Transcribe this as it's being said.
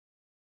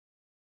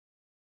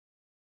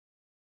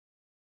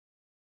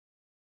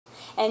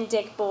and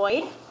Dick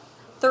Boyd,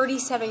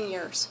 37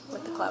 years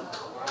with the club.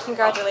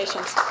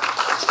 Congratulations.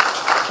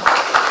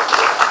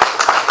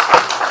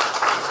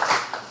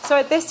 So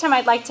at this time,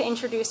 I'd like to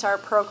introduce our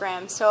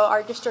program. So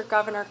our district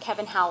governor,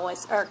 Ken Howell,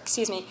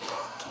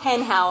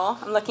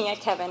 I'm looking at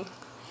Kevin.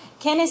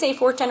 Ken is a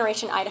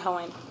fourth-generation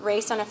Idahoan,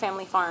 raised on a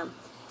family farm.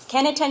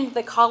 Ken attended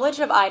the College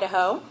of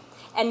Idaho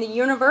and the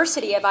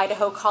University of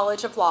Idaho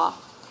College of Law,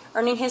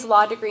 earning his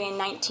law degree in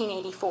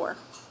 1984.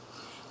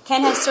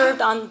 Ken has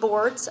served on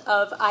boards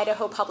of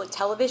Idaho Public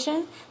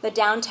Television, the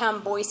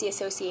Downtown Boise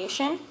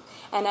Association,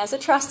 and as a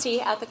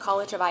trustee at the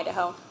College of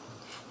Idaho.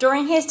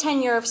 During his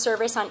tenure of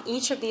service on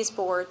each of these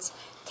boards,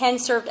 Ken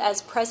served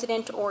as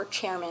president or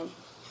chairman.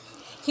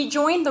 He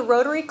joined the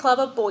Rotary Club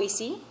of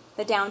Boise,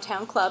 the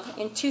downtown club,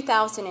 in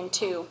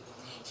 2002.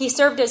 He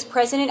served as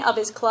president of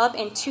his club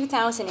in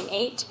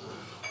 2008,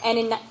 and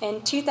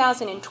in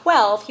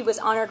 2012, he was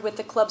honored with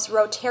the club's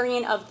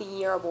Rotarian of the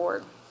Year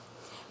award.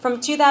 From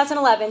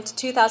 2011 to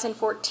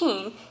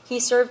 2014, he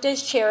served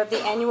as chair of the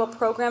annual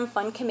Program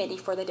Fund Committee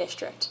for the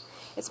district.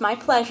 It's my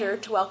pleasure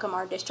to welcome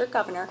our district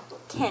governor,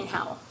 Ken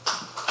Howell.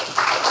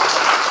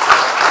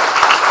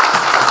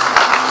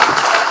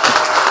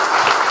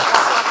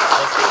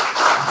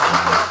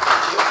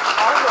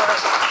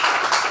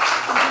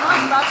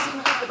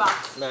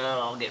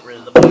 No, I'll get rid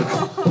of the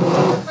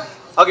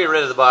box. I'll get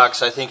rid of the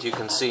box. I think you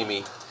can see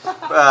me.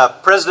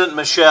 President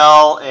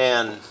Michelle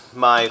and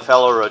my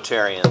fellow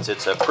Rotarians,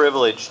 it's a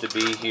privilege to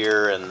be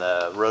here in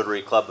the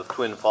Rotary Club of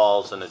Twin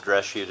Falls and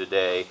address you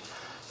today.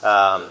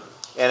 And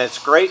it's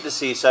great to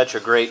see such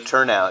a great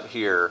turnout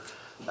here.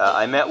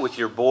 I met with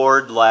your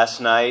board last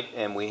night,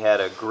 and we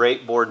had a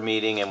great board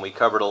meeting, and we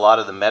covered a lot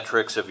of the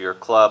metrics of your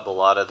club, a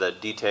lot of the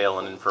detail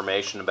and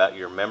information about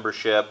your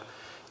membership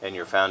and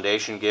your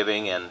foundation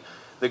giving. And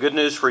the good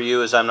news for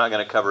you is I'm not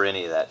going to cover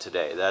any of that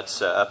today.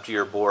 That's up to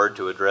your board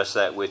to address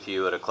that with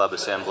you at a club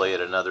assembly at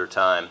another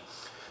time.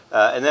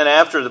 And then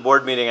after the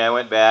board meeting, I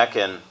went back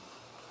and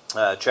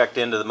checked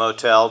into the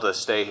motel to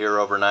stay here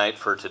overnight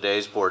for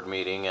today's board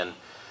meeting. And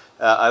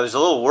I was a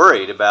little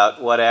worried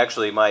about what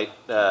actually might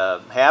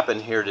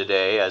happen here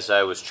today. As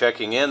I was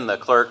checking in, the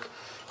clerk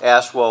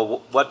asked,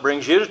 well, what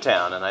brings you to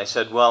town? And I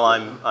said, well,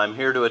 I'm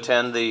here to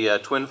attend the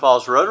Twin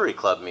Falls Rotary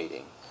Club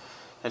meeting.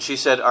 And she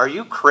said, are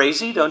you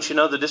crazy? Don't you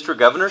know the district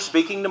governor's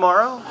speaking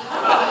tomorrow?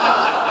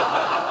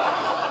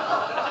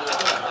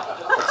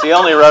 It's the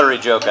only Rotary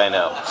joke I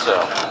know. So,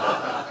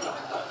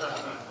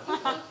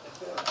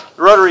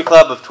 the Rotary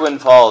Club of Twin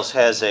Falls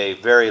has a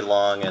very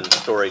long and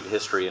storied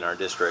history in our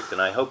district,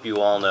 and I hope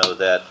you all know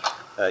that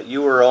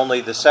you were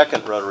only the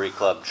second Rotary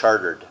Club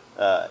chartered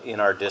in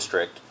our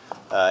district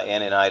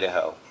and in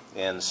Idaho.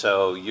 And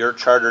so your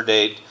charter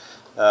date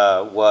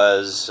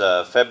was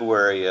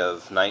February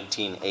of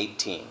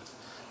 1918.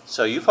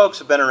 So you folks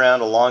have been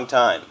around a long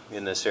time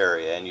in this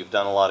area, and you've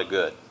done a lot of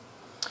good.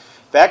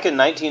 Back in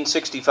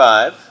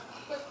 1965...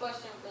 Quick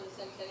question for the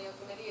Centennial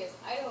Committee. Is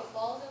Idaho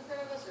Falls in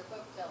front of us or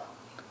Pocatello?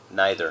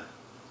 Neither.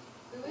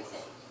 Who is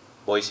it?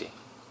 Boise.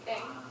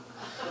 Okay.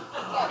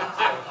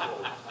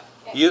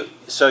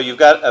 So you've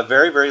got a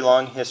very, very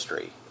long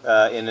history.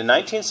 In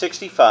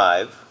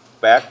 1965,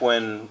 back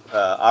when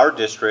our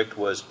district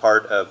was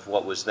part of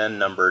what was then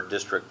numbered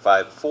District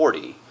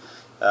 540,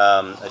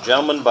 a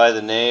gentleman by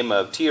the name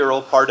of T.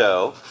 Earl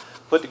Pardo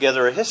put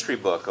together a history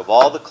book of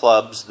all the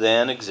clubs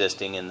then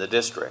existing in the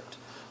district.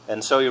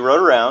 And so he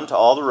wrote around to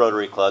all the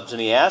Rotary clubs and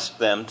he asked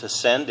them to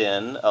send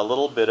in a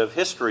little bit of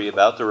history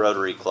about the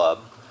Rotary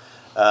Club.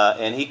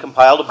 And he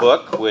compiled a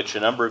book, which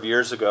a number of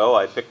years ago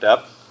I picked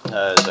up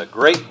as a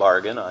great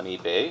bargain on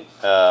eBay.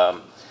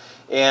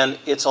 And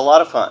it's a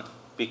lot of fun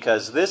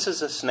because this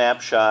is a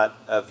snapshot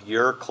of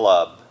your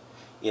club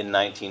in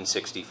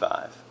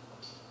 1965.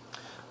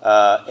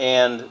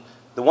 And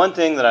the one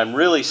thing that I'm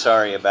really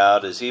sorry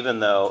about is even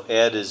though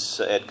Ed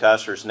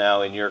Koster's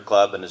now in your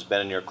club and has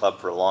been in your club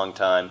for a long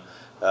time,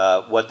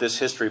 what this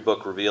history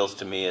book reveals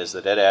to me is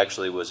that Ed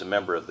actually was a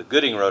member of the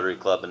Gooding Rotary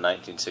Club in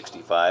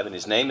 1965, and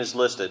his name is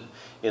listed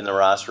in the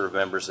roster of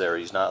members there.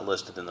 He's not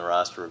listed in the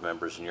roster of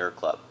members in your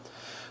club.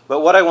 But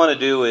what I want to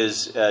do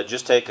is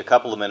just take a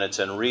couple of minutes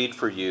and read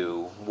for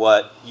you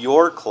what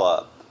your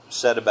club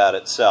said about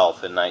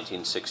itself in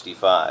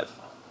 1965.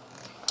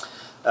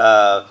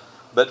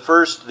 But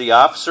first, the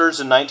officers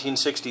in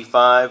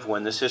 1965,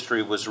 when this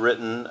history was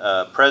written,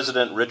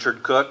 President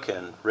Richard Cook,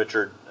 and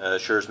Richard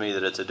assures me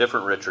that it's a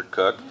different Richard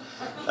Cook,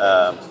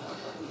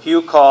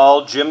 Hugh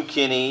Call, Jim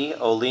Kinney,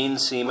 Olene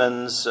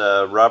Siemens,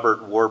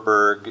 Robert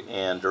Warburg,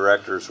 and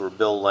directors were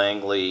Bill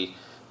Langley,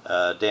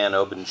 Dan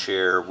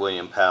Obenchair,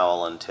 William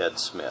Powell, and Ted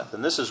Smith.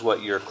 And this is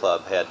what your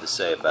club had to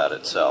say about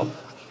itself.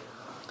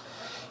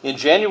 In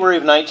January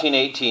of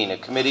 1918, a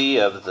committee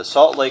of the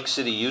Salt Lake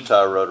City,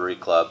 Utah Rotary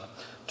Club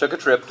took a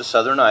trip to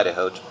southern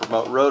Idaho to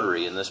promote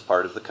Rotary in this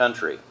part of the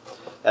country.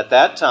 At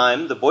that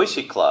time, the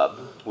Boise Club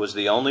was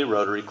the only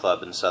Rotary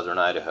Club in southern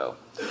Idaho.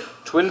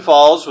 Twin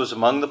Falls was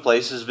among the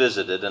places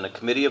visited, and a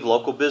committee of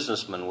local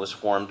businessmen was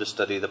formed to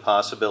study the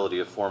possibility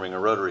of forming a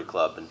Rotary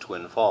Club in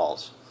Twin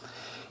Falls.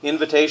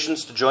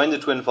 Invitations to join the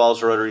Twin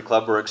Falls Rotary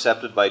Club were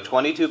accepted by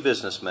 22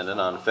 businessmen, and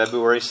on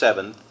February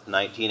 7,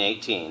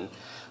 1918,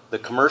 the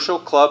commercial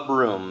club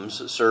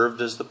rooms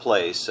served as the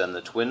place, and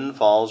the Twin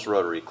Falls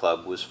Rotary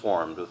Club was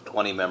formed with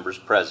 20 members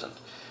present,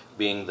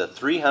 being the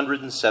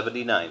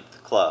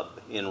 379th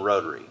club in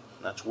Rotary.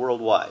 That's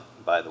worldwide,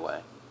 by the way.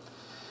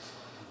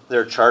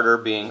 Their charter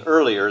being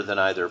earlier than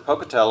either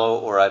Pocatello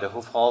or Idaho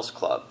Falls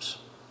clubs,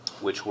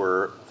 which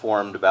were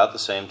formed about the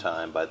same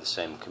time by the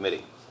same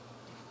committee.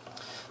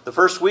 The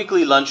first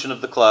weekly luncheon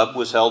of the club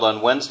was held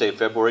on Wednesday,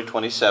 February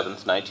 27,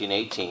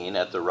 1918,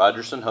 at the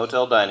Rogerson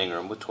Hotel dining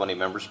room with 20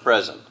 members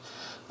present.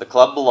 The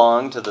club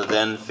belonged to the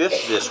then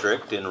 5th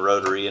District in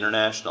Rotary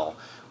International,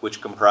 which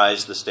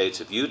comprised the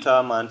states of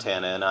Utah,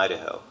 Montana, and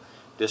Idaho.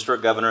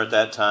 District governor at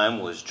that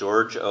time was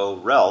George O.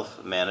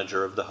 Relf,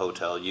 manager of the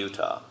Hotel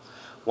Utah.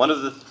 One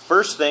of the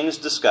first things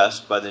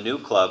discussed by the new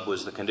club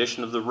was the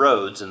condition of the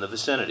roads in the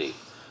vicinity.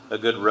 A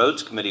good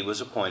roads committee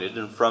was appointed,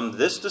 and from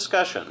this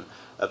discussion,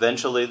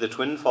 eventually the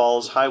Twin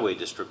Falls Highway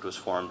District was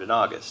formed in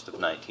August of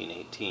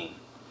 1918.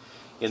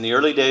 In the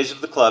early days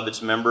of the club,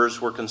 its members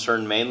were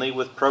concerned mainly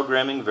with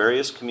programming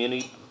various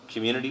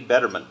community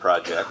betterment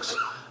projects,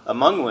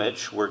 among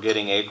which were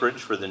getting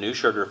acreage for the new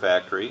sugar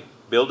factory,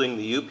 building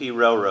the UP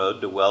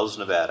Railroad to Wells,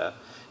 Nevada,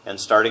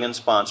 and starting and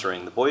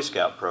sponsoring the Boy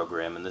Scout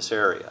program in this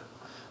area.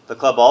 The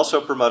club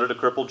also promoted a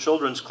crippled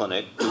children's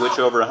clinic, to which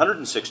over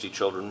 160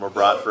 children were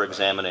brought for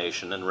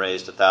examination, and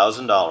raised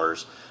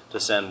 $1,000 to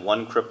send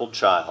one crippled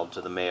child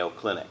to the Mayo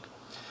Clinic.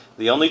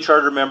 The only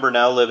charter member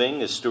now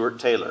living is Stuart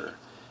Taylor.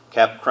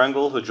 Cap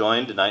Kringle, who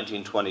joined in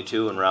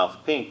 1922, and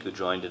Ralph Pink, who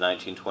joined in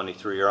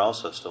 1923, are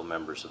also still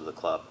members of the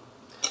club.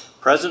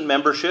 Present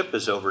membership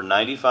is over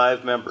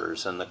 95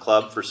 members, and the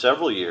club for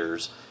several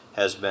years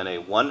has been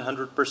a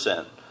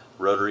 100%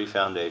 Rotary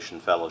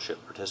Foundation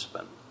Fellowship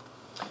participant.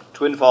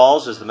 Twin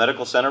Falls is the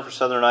medical center for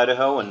southern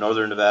Idaho and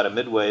northern Nevada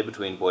midway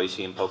between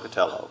Boise and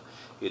Pocatello.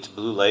 Its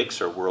blue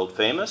lakes are world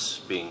famous,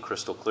 being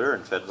crystal clear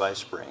and fed by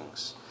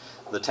springs.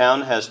 The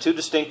town has two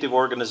distinctive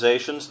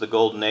organizations, the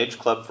Golden Age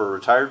Club for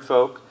retired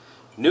folk,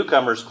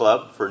 Newcomers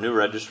Club for new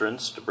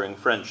registrants to bring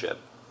friendship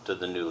to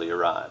the newly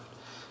arrived.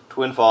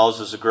 Twin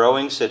Falls is a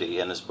growing city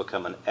and has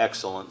become an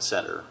excellent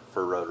center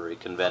for Rotary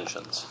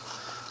conventions.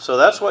 So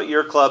that's what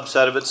your club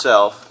said of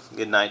itself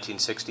in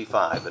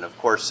 1965, and of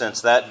course since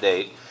that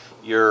date,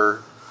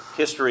 your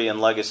history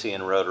and legacy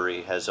in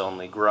Rotary has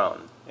only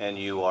grown, and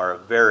you are a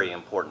very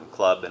important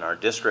club in our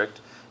district,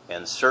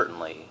 and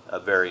certainly a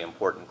very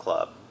important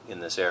club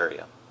in this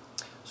area.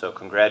 So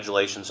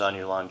congratulations on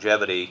your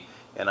longevity,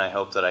 and I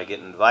hope that I get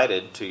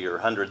invited to your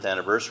 100th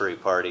anniversary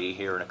party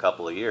here in a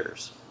couple of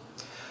years.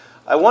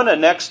 I want to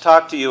next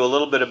talk to you a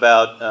little bit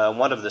about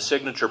one of the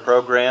signature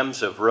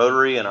programs of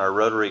Rotary and our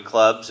Rotary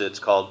clubs. It's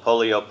called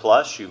Polio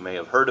Plus. You may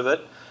have heard of it.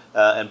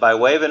 And by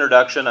way of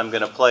introduction, I'm going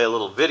to play a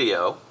little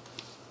video.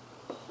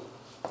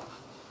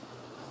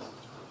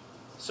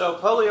 So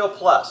Polio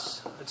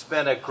Plus, it's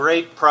been a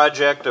great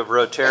project of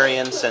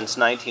Rotarians since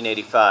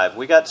 1985.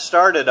 We got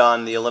started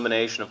on the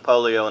elimination of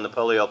polio and the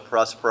Polio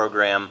Plus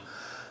program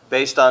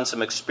based on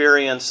some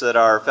experience that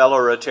our fellow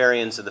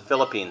Rotarians in the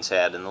Philippines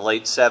had in the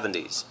late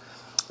 70s.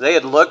 They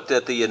had looked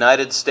at the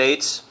United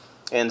States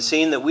and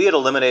seen that we had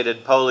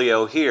eliminated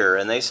polio here,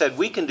 and they said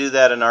we can do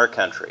that in our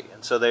country.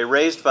 And so they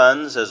raised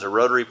funds as a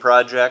Rotary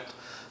project.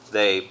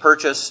 They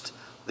purchased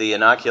the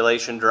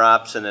inoculation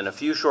drops, and in a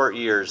few short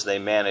years they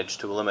managed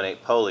to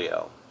eliminate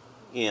polio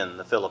in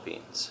the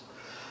Philippines.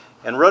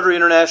 And Rotary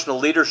International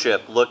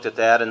leadership looked at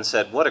that and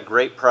said, what a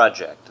great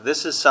project.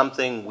 This is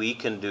something we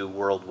can do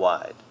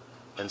worldwide.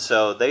 And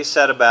so they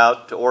set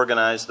about to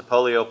organize the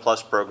Polio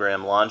Plus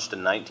program, launched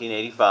in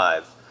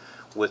 1985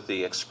 with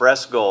the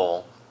express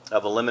goal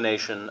of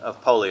elimination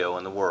of polio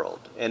in the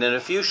world. And in a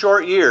few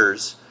short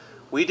years,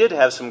 we did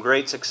have some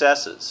great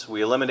successes.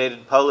 We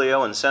eliminated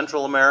polio in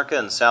Central America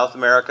and South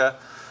America,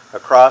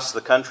 across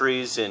the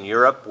countries in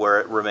Europe where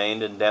it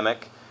remained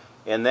endemic,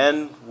 and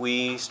then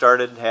we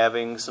started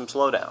having some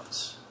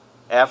slowdowns.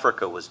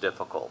 Africa was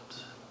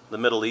difficult. The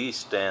Middle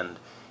East and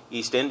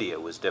East India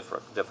was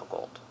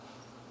difficult.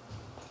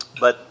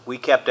 But we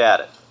kept at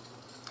it,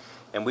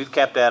 and we've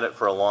kept at it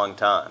for a long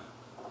time.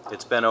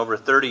 It's been over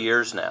 30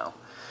 years now.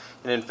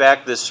 And in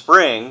fact, this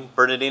spring,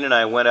 Bernadine and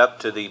I went up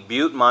to the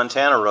Butte,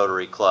 Montana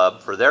Rotary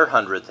Club for their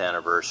 100th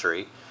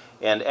anniversary.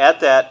 And at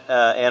that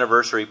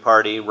anniversary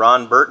party,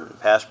 Ron Burton,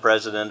 past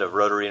president of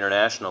Rotary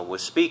International,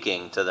 was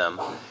speaking to them.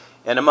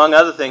 And among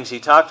other things, he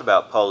talked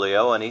about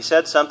polio, and he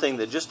said something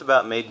that just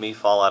about made me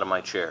fall out of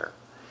my chair.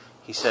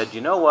 He said, you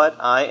know what?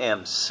 I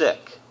am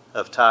sick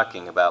of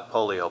talking about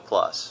Polio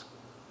Plus.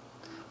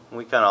 And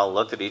we kind of all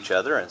looked at each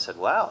other and said,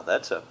 wow,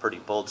 that's a pretty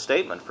bold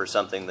statement for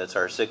something that's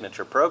our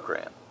signature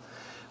program.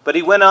 But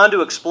he went on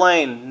to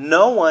explain,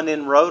 no one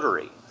in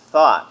Rotary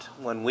thought,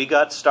 when we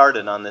got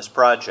started on this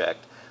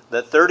project,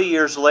 that 30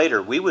 years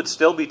later we would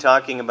still be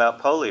talking about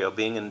polio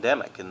being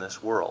endemic in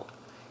this world.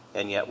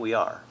 And yet we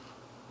are.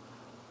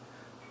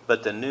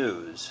 But the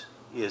news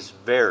is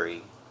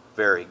very,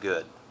 very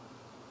good.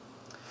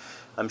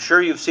 I'm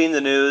sure you've seen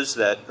the news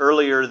that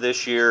earlier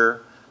this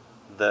year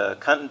the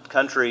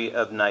country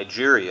of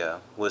Nigeria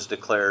was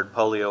declared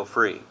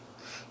polio-free.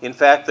 In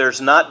fact,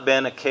 there's not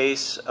been a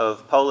case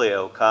of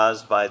polio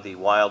caused by the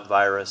wild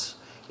virus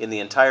in the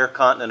entire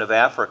continent of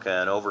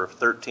Africa in over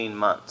 13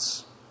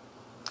 months.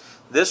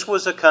 This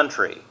was a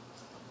country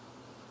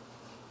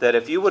that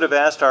if you would have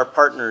asked our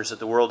partners at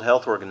the World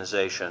Health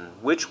Organization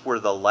which were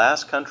the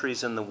last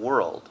countries in the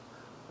world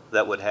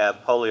that would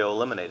have polio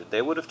eliminated,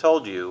 they would have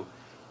told you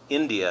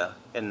India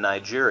and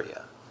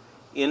Nigeria.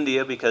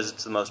 India because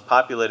it's the most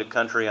populated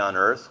country on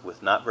earth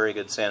with not very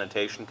good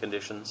sanitation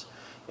conditions,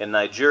 and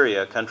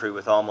Nigeria, a country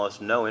with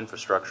almost no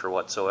infrastructure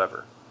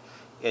whatsoever.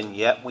 And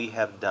yet we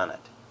have done it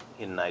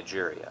in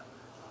Nigeria.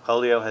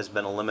 Polio has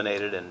been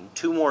eliminated, and in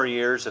 2 more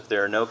years, if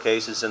there are no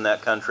cases in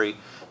that country,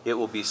 it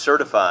will be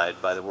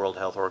certified by the World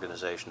Health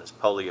Organization as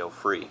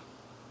polio-free.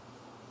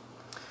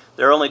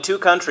 There are only 2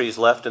 countries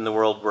left in the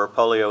world where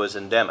polio is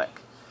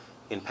endemic,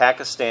 in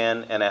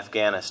Pakistan and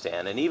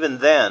Afghanistan, and even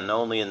then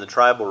only in the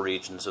tribal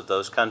regions of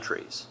those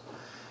countries.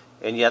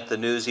 And yet the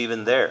news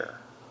even there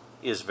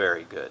is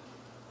very good.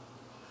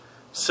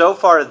 So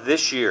far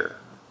this year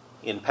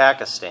in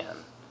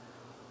Pakistan,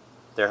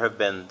 there have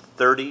been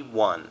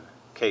 31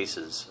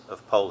 cases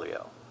of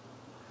polio.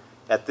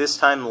 At this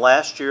time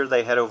last year,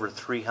 they had over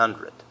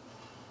 300.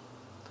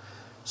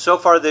 So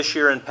far this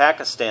year in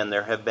Pakistan,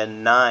 there have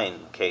been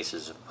 9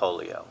 cases of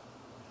polio.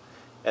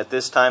 At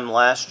this time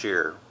last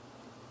year,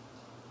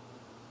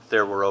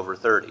 there were over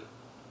 30.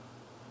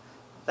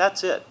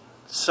 That's it.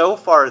 So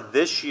far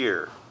this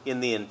year,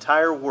 in the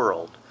entire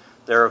world,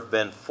 there have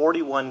been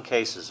 41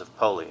 cases of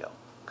polio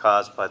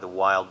caused by the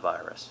wild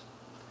virus.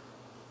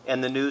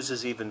 And the news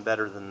is even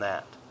better than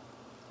that.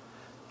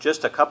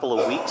 Just a couple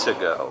of weeks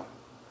ago,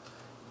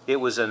 it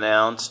was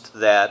announced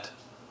that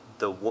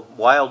the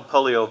wild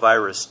polio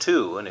virus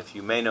 2, and if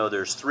you may know,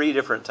 there's 3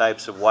 different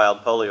types of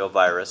wild polio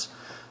virus,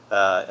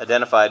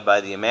 identified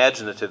by the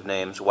imaginative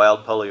names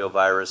wild polio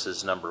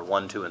viruses number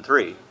 1, 2, and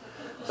 3.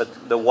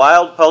 But the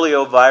wild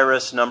polio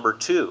virus number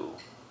 2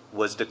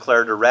 was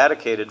declared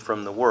eradicated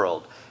from the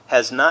world,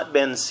 has not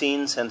been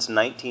seen since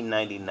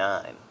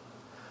 1999.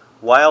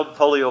 Wild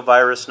polio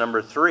virus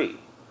number 3,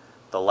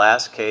 the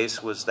last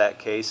case was that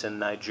case in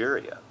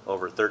Nigeria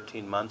over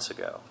 13 months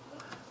ago.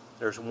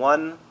 There's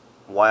 1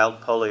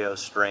 wild polio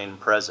strain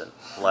present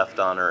left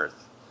on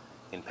Earth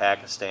in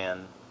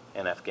Pakistan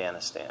and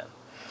Afghanistan.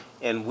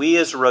 And we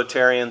as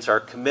Rotarians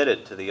are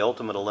committed to the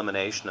ultimate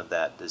elimination of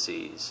that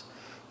disease.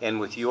 And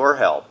with your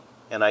help,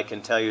 and I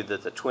can tell you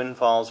that the Twin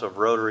Falls of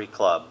Rotary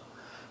Club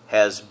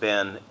has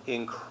been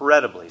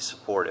incredibly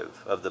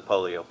supportive of the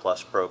Polio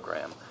Plus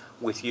program.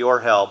 With your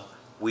help,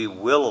 we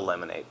will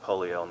eliminate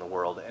polio in the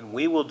world, and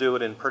we will do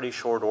it in pretty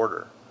short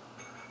order.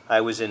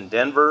 I was in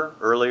Denver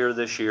earlier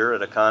this year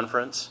at a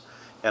conference,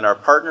 and our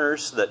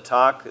partners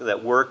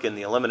that work in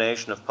the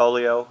elimination of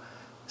polio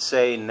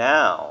say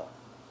now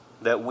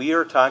that we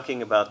are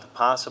talking about the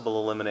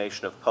possible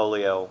elimination of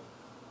polio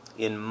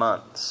in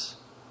months,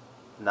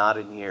 not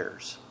in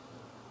years.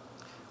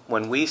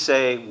 When we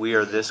say we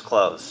are this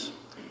close,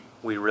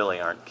 we really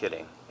aren't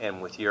kidding.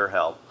 And with your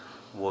help,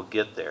 we'll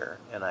get there.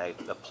 And I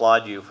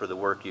applaud you for the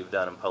work you've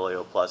done in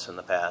Polio Plus in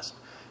the past,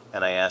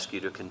 and I ask you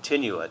to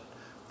continue it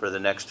for the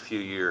next few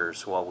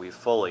years while we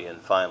fully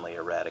and finally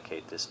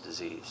eradicate this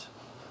disease.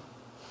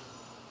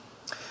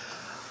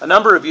 A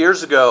number of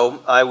years ago,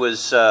 I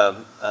was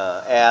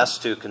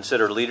asked to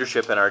consider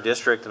leadership in our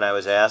district, and I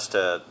was asked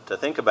to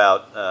think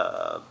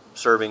about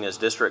serving as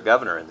district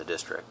governor in the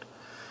district.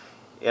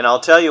 And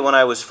I'll tell you, when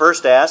I was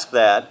first asked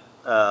that,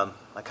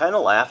 I kind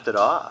of laughed it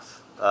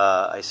off.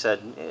 I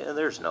said,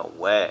 there's no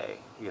way.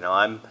 You know,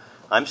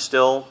 I'm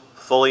still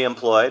fully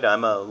employed.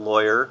 I'm a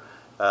lawyer.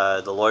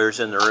 The lawyers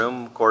in the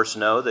room, of course,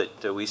 know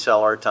that we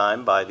sell our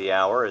time by the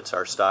hour. It's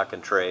our stock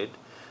and trade.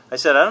 I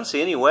said, I don't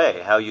see any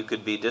way how you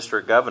could be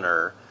district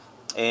governor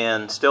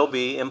and still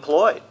be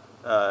employed.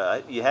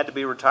 You had to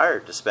be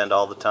retired to spend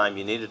all the time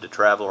you needed to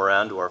travel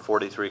around to our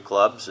 43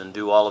 clubs and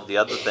do all of the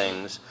other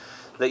things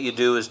that you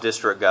do as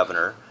district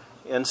governor.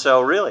 And so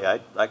really,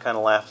 I kind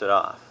of laughed it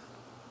off.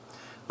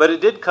 But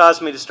it did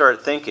cause me to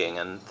start thinking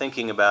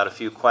about a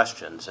few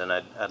questions, and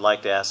I'd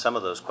like to ask some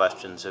of those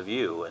questions of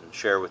you and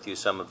share with you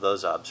some of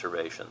those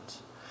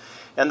observations.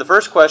 And the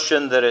first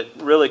question that it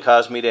really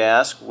caused me to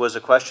ask was a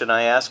question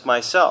I asked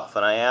myself,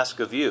 and I ask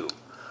of you.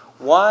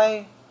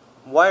 Why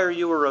are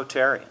you a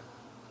Rotarian?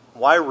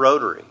 Why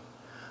Rotary?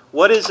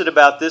 What is it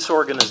about this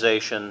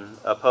organization,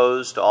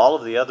 opposed to all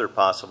of the other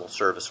possible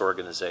service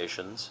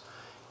organizations,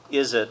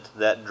 is it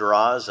that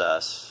draws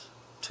us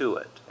to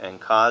it and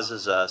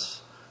causes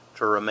us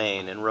to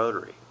remain in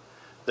Rotary?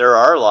 There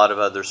are a lot of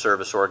other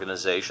service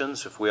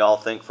organizations. If we all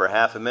think for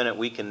half a minute,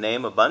 we can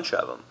name a bunch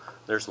of them.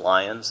 There's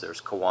Lions,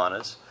 there's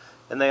Kiwanis,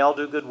 and they all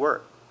do good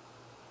work.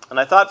 And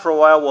I thought for a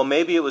while, well,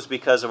 maybe it was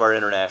because of our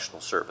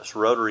international service,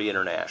 Rotary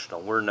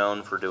International. We're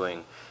known for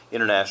doing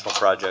international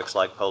projects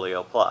like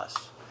Polio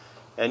Plus.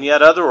 And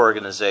yet other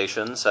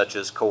organizations, such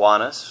as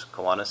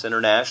Kiwanis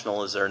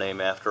International is their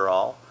name after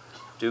all,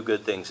 do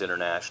good things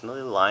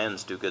internationally.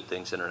 Lions do good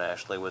things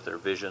internationally with their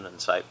vision and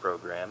sight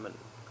program and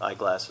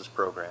eyeglasses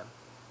program.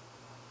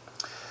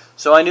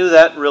 So I knew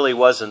that really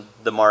wasn't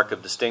the mark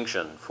of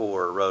distinction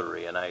for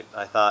Rotary, and I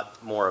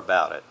thought more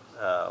about it.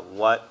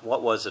 What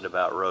was it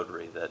about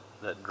Rotary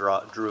that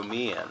drew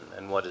me in,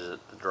 and what is it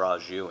that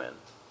draws you in?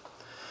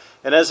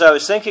 And as I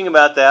was thinking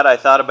about that, I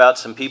thought about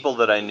some people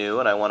that I knew,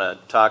 and I want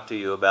to talk to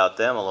you about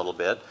them a little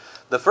bit.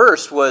 The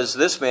first was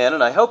this man,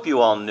 and I hope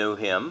you all knew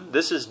him.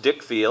 This is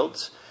Dick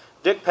Fields.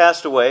 Dick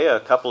passed away a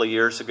couple of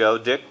years ago.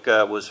 Dick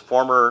was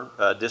former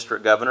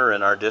district governor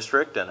in our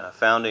district and a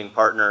founding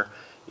partner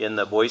in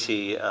the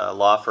Boise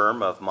law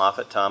firm of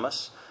Moffitt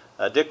Thomas.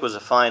 Dick was a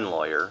fine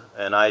lawyer,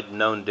 and I'd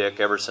known Dick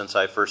ever since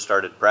I first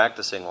started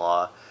practicing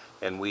law,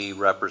 and we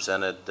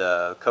represented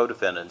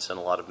co-defendants in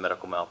a lot of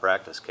medical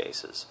malpractice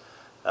cases.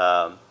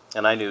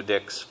 And I knew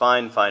Dick's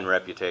fine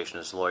reputation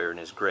as a lawyer and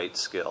his great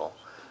skill.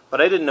 But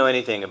I didn't know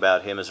anything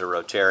about him as a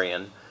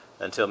Rotarian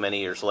until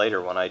many years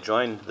later when I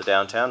joined the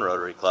Downtown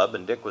Rotary Club,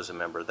 and Dick was a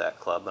member of that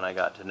club, and I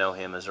got to know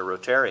him as a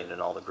Rotarian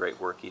and all the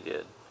great work he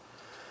did.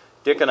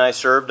 Dick and I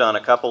served on a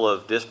couple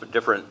of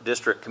different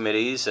district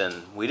committees,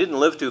 and we didn't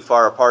live too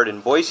far apart in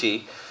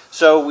Boise,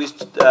 so we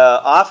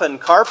often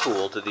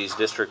carpool to these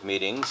district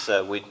meetings.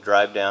 We'd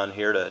drive down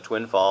here to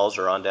Twin Falls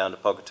or on down to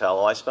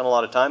Pocatello. I spent a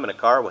lot of time in a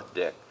car with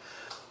Dick.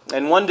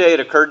 And one day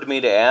it occurred to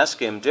me to ask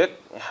him, Dick,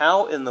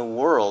 how in the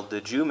world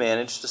did you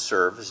manage to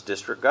serve as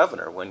district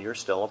governor when you're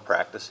still a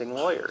practicing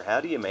lawyer? How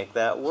do you make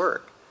that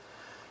work?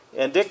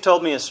 And Dick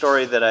told me a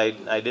story that I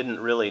didn't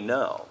really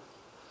know.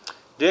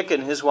 Dick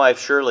and his wife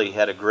Shirley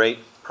had a great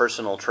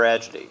personal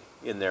tragedy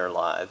in their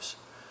lives.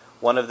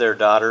 One of their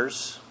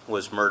daughters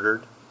was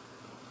murdered.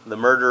 The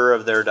murderer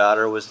of their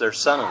daughter was their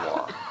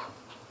son-in-law.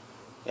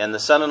 And the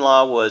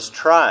son-in-law was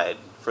tried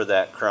for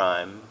that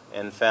crime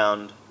and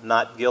found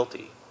not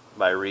guilty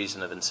by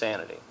reason of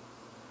insanity.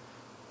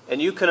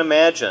 And you can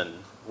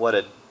imagine what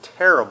a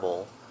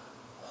terrible,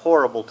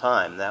 horrible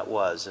time that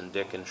was in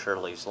Dick and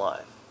Shirley's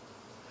life.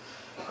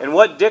 And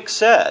what Dick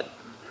said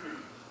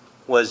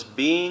was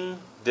being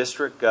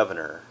district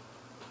governor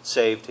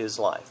saved his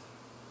life.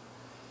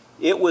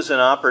 It was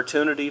an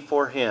opportunity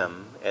for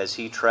him as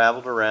he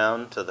traveled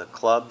around to the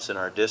clubs in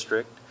our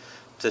district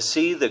to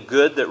see the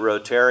good that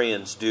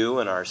Rotarians do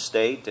in our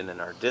state and in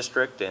our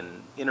district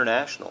and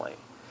internationally,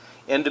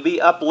 and to be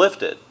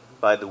uplifted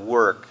by the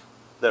work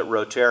that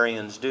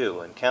Rotarians do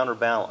and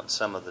counterbalance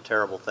some of the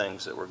terrible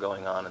things that were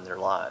going on in their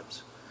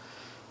lives.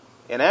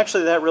 And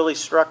actually that really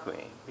struck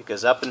me,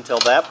 because up until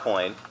that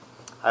point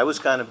I was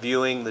kind of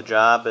viewing the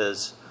job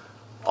as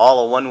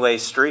all a one-way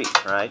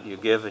street, right? You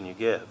give and you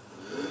give.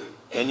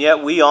 And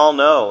yet we all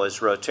know as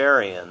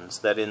Rotarians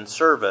that in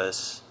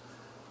service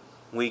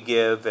we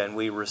give and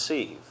we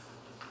receive.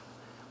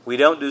 We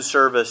don't do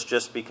service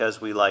just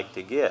because we like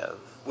to give.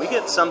 We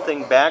get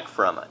something back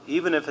from it,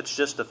 even if it's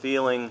just a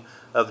feeling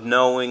of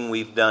knowing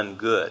we've done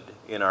good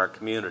in our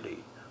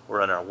community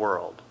or in our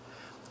world.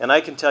 And I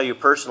can tell you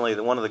personally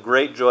that one of the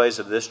great joys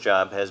of this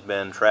job has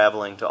been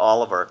traveling to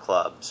all of our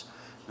clubs,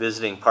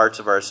 visiting parts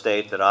of our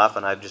state that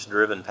often I've just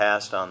driven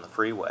past on the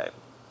freeway,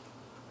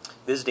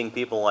 visiting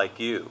people like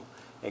you,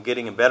 and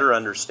getting a better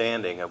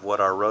understanding of what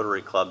our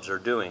Rotary clubs are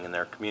doing in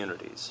their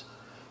communities.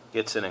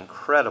 It's an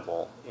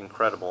incredible,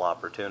 incredible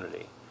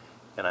opportunity,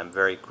 and I'm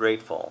very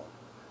grateful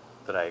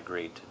that I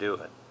agreed to do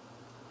it.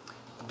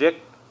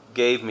 Dick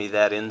gave me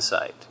that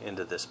insight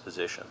into this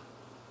position.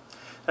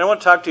 And I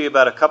want to talk to you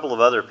about a couple of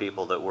other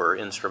people that were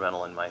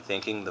instrumental in my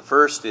thinking. The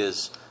first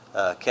is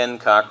Ken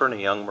Cochran, a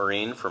young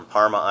Marine from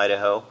Parma,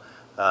 Idaho,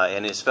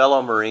 and his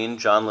fellow Marine,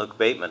 John Luke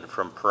Bateman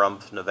from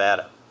Pahrump,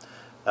 Nevada.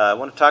 I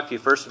want to talk to you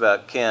first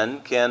about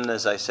Ken. Ken,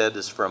 as I said,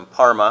 is from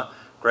Parma,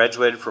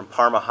 graduated from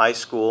Parma High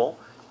School,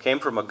 came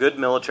from a good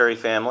military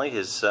family.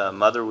 His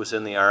mother was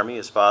in the Army,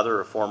 his father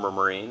a former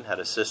Marine, had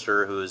a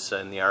sister who was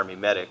in the Army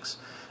medics.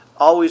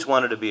 Always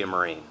wanted to be a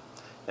Marine.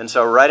 And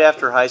so right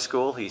after high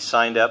school, he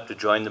signed up to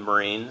join the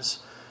Marines,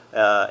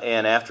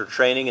 and after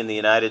training in the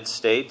United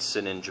States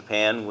and in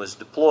Japan, was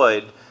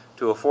deployed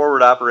to a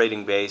forward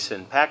operating base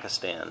in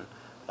Pakistan,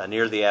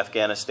 near the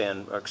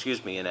Afghanistan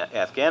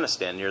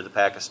near the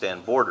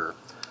Pakistan border,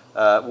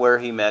 where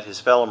he met his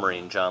fellow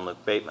Marine, John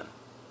Luke Bateman.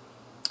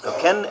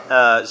 Ken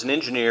is an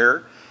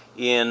engineer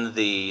in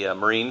the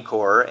Marine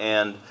Corps,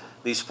 and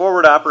these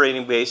forward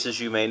operating bases,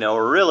 you may know,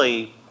 are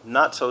really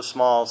not so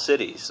small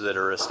cities that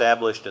are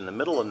established in the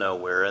middle of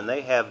nowhere, and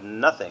they have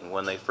nothing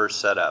when they first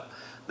set up.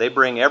 They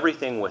bring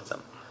everything with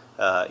them,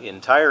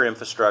 entire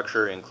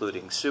infrastructure,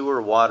 including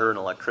sewer, water, and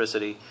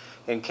electricity.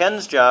 And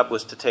Ken's job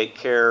was to take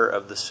care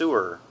of the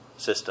sewer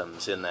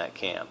systems in that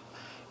camp.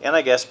 And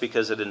I guess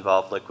because it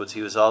involved liquids,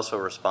 he was also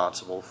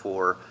responsible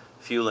for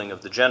fueling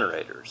of the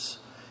generators.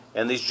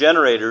 And these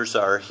generators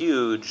are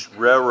huge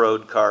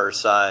railroad car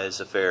size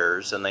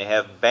affairs, and they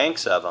have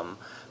banks of them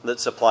that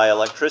supply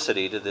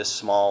electricity to this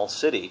small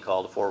city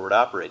called a forward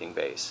operating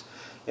base.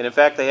 And in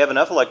fact, they have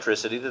enough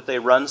electricity that they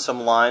run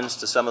some lines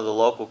to some of the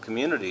local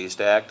communities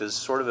to act as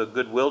sort of a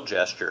goodwill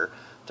gesture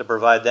to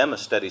provide them a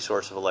steady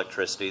source of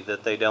electricity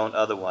that they don't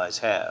otherwise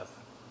have.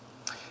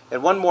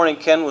 And one morning,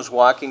 Ken was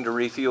walking to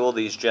refuel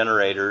these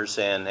generators,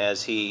 and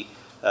as he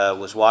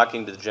was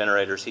walking to the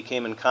generators, he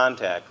came in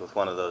contact with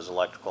one of those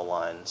electrical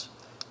lines,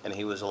 and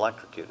he was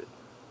electrocuted.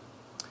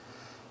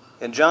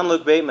 And John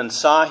Luke Bateman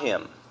saw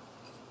him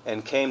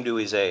and came to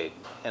his aid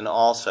and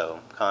also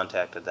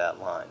contacted that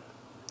line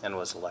and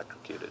was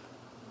electrocuted.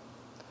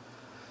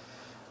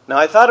 Now,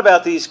 I thought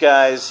about these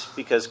guys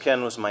because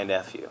Ken was my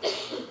nephew.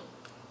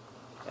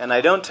 And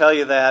I don't tell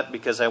you that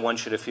because I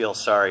want you to feel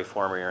sorry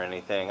for me or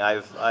anything.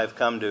 I've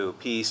come to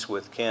peace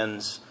with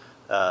Ken's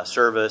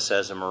service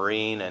as a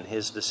Marine and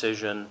his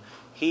decision.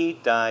 He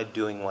died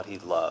doing what he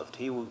loved.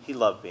 He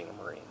loved being a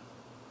Marine.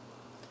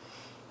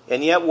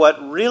 And yet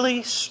what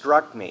really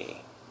struck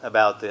me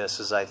about this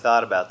as I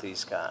thought about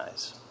these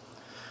guys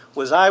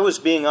was I was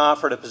being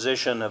offered a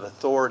position of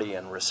authority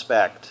and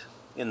respect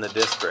in the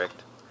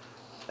district,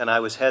 and I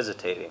was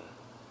hesitating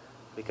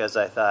because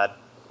I thought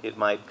it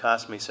might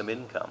cost me some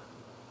income.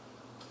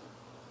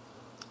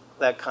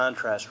 That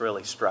contrast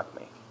really struck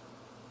me.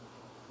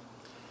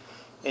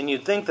 And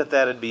you'd think that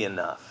that'd be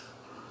enough,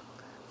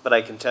 but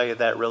I can tell you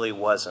that really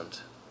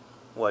wasn't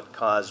what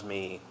caused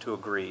me to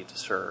agree to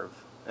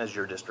serve as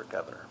your district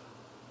governor.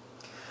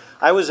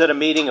 I was at a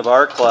meeting of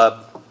our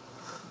club,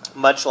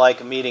 much like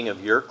a meeting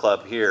of your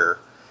club here,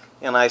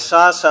 and I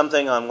saw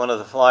something on one of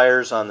the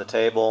flyers on the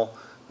table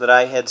that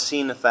I had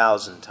seen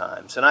 1,000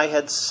 times, and I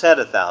had said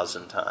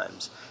 1,000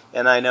 times,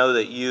 and I know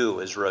that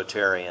you as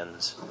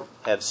Rotarians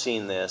have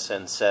seen this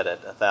and said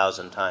it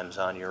 1,000 times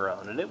on your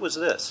own, and it was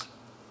this: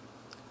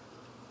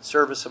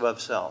 service above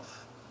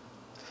self.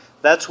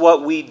 That's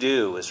what we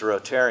do as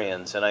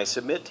Rotarians, and I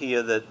submit to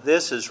you that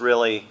this is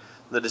really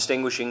the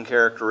distinguishing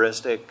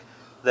characteristic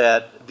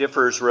that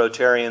differs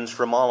Rotarians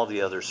from all of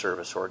the other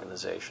service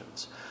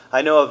organizations.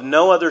 I know of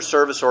no other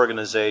service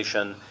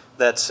organization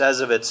that says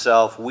of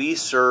itself, we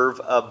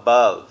serve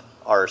above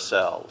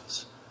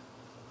ourselves.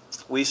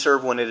 We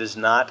serve when it is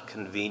not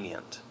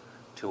convenient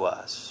to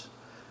us.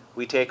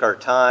 We take our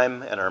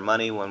time and our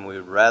money when we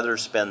would rather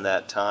spend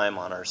that time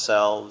on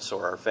ourselves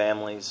or our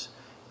families,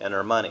 and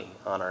our money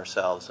on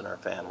ourselves and our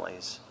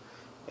families.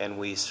 And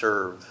we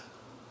serve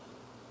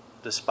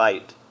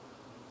despite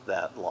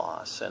that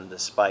loss and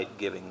despite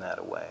giving that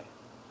away.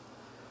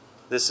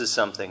 This is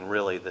something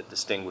really that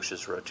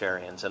distinguishes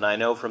Rotarians, and I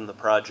know from the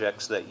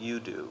projects that you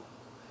do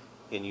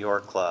in your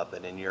club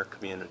and in your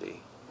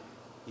community,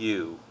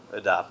 you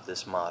adopt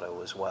this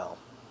motto as well.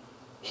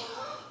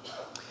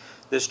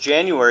 This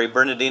January,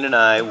 Bernadine and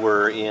I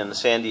were in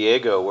San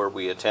Diego where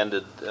we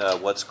attended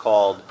what's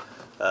called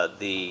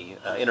the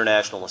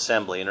International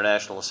Assembly.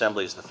 International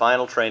Assembly is the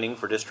final training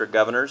for district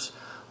governors.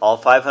 All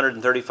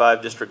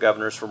 535 district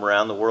governors from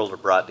around the world are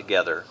brought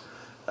together.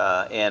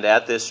 And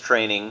at this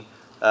training,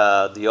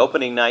 the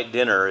opening night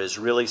dinner is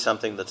really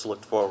something that's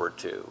looked forward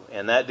to.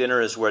 And that dinner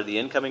is where the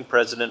incoming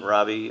president,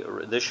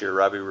 this year,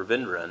 Ravi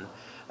Ravindran,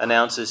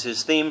 announces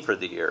his theme for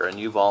the year. And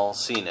you've all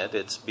seen it.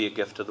 It's Be a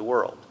Gift to the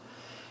World.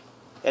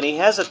 And he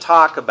has a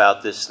talk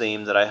about this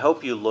theme that I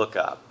hope you look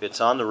up. It's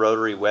on the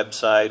Rotary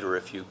website, or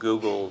if you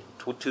Google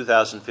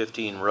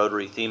 2015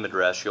 Rotary theme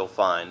address, you'll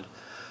find.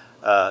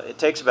 It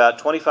takes about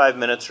 25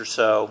 minutes or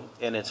so,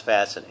 and it's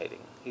fascinating.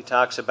 He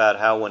talks about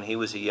how when he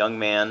was a young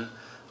man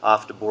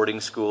off to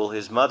boarding school,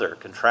 his mother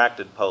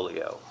contracted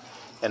polio,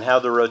 and how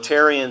the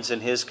Rotarians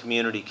in his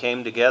community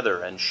came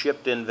together and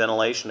shipped in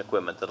ventilation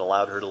equipment that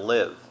allowed her to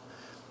live,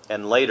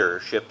 and later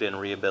shipped in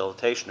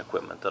rehabilitation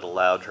equipment that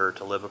allowed her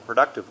to live a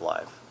productive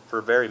life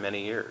for very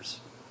many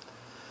years.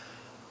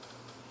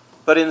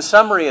 But in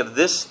summary of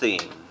this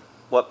theme,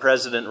 what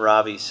President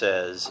Ravi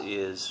says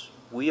is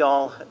we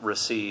all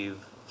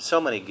receive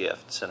so many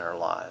gifts in our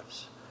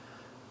lives.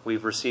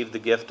 We've received the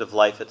gift of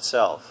life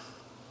itself,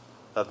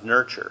 of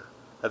nurture,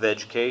 of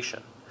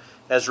education.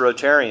 As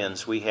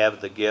Rotarians, we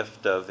have the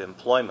gift of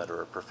employment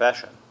or a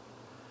profession.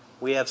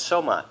 We have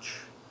so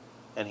much,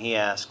 and he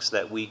asks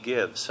that we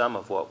give some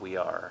of what we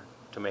are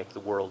to make the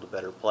world a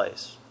better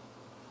place.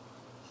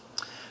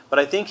 But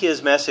I think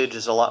his message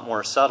is a lot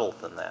more subtle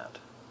than that.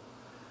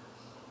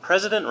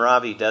 President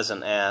Ravi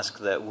doesn't ask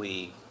that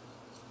we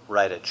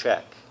write a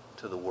check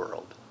to the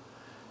world.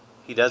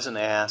 He doesn't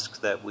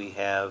ask that we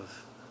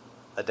have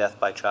a Death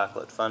by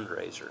Chocolate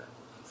fundraiser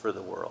for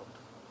the world.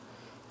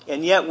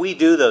 And yet we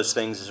do those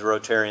things as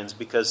Rotarians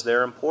because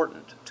they're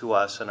important to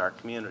us and our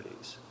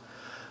communities.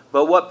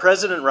 But what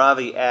President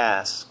Ravi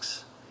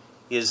asks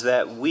is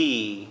that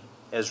we,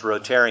 as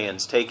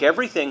Rotarians, take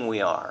everything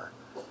we are,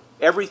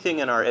 everything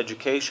in our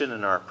education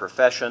and our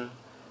profession,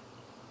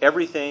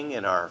 everything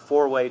in our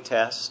four-way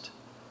test,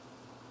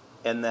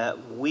 and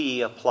that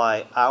we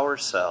apply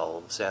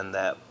ourselves and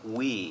that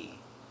we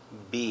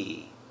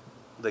be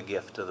the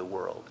gift to the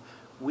world.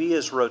 We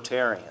as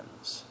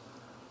Rotarians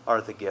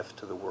are the gift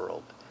to the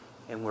world,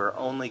 and we're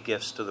only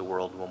gifts to the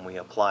world when we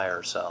apply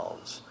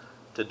ourselves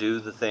to do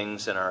the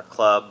things in our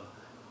club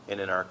and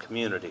in our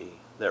community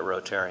that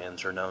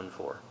Rotarians are known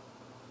for.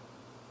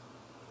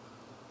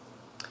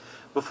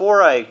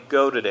 Before I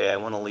go today, I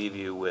want to leave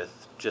you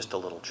with just a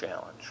little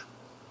challenge.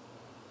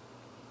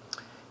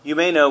 You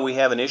may know we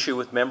have an issue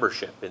with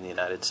membership in the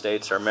United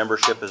States. Our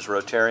membership as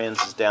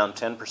Rotarians is down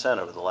 10%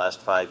 over the last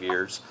 5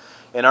 years.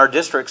 And our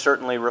district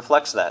certainly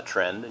reflects that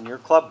trend, and your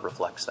club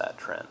reflects that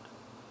trend.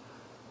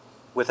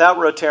 Without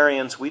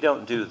Rotarians, we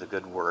don't do the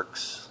good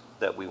works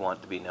that we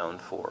want to be known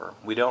for.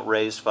 We don't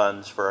raise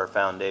funds for our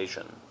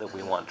foundation that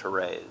we want to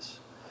raise.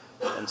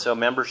 And so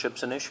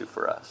membership's an issue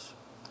for us.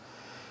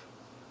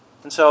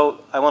 And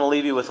so I want to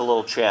leave you with a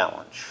little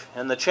challenge.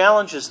 And the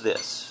challenge is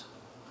this.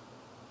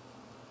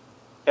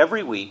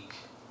 Every week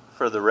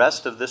for the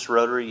rest of this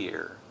Rotary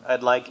year,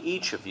 I'd like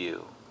each of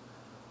you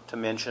to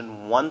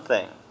mention one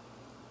thing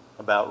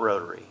about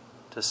Rotary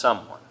to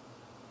someone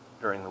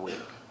during the week.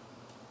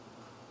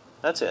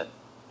 That's it.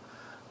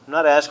 I'm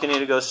not asking you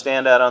to go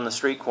stand out on the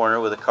street corner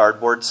with a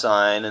cardboard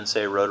sign and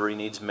say Rotary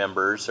needs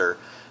members, or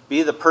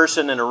be the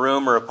person in a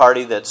room or a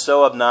party that's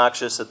so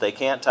obnoxious that they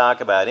can't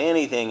talk about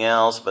anything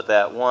else but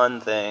that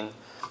one thing.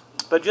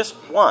 But just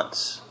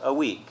once a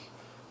week,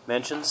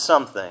 mention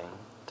something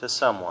to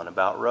someone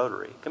about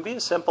Rotary. It can be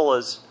as simple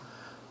as,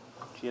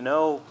 you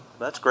know,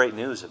 that's great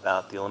news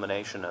about the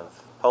elimination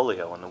of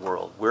polio in the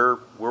world. We're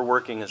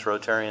working as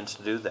Rotarians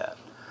to do that.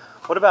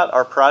 What about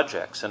our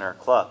projects in our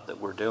club that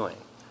we're doing?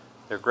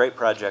 They're great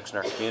projects in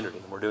our community,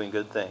 and we're doing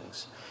good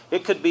things.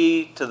 It could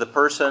be to the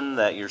person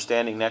that you're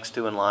standing next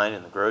to in line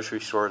in the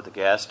grocery store, at the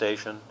gas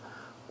station,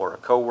 or a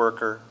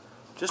coworker.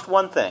 Just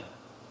one thing,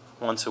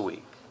 once a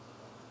week.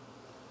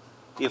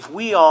 If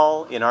we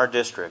all in our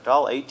district,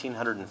 all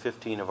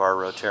 1,815 of our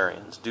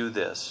Rotarians, do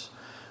this,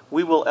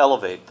 we will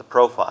elevate the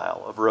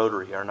profile of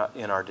Rotary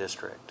in our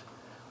district.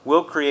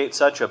 We'll create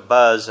such a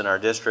buzz in our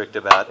district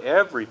about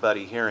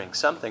everybody hearing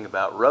something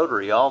about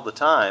Rotary all the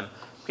time,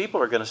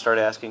 people are going to start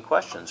asking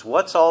questions.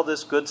 What's all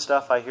this good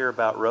stuff I hear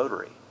about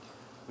Rotary?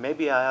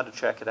 Maybe I ought to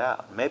check it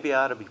out. Maybe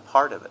I ought to be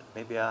part of it.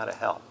 Maybe I ought to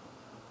help.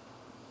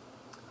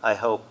 I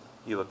hope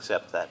you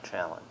accept that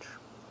challenge.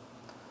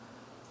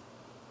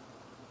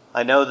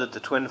 I know that the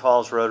Twin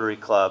Falls Rotary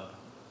Club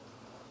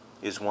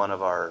is one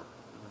of our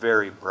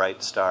very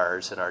bright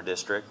stars in our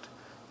district.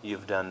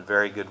 You've done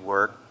very good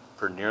work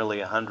for nearly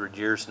 100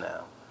 years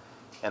now,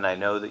 and I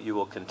know that you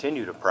will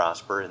continue to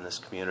prosper in this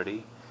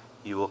community.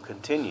 You will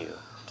continue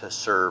to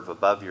serve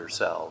above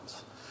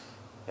yourselves,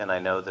 and I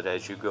know that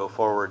as you go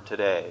forward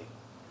today,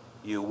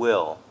 you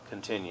will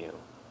continue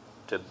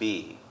to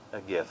be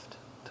a gift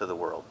to the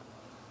world.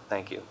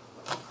 Thank you.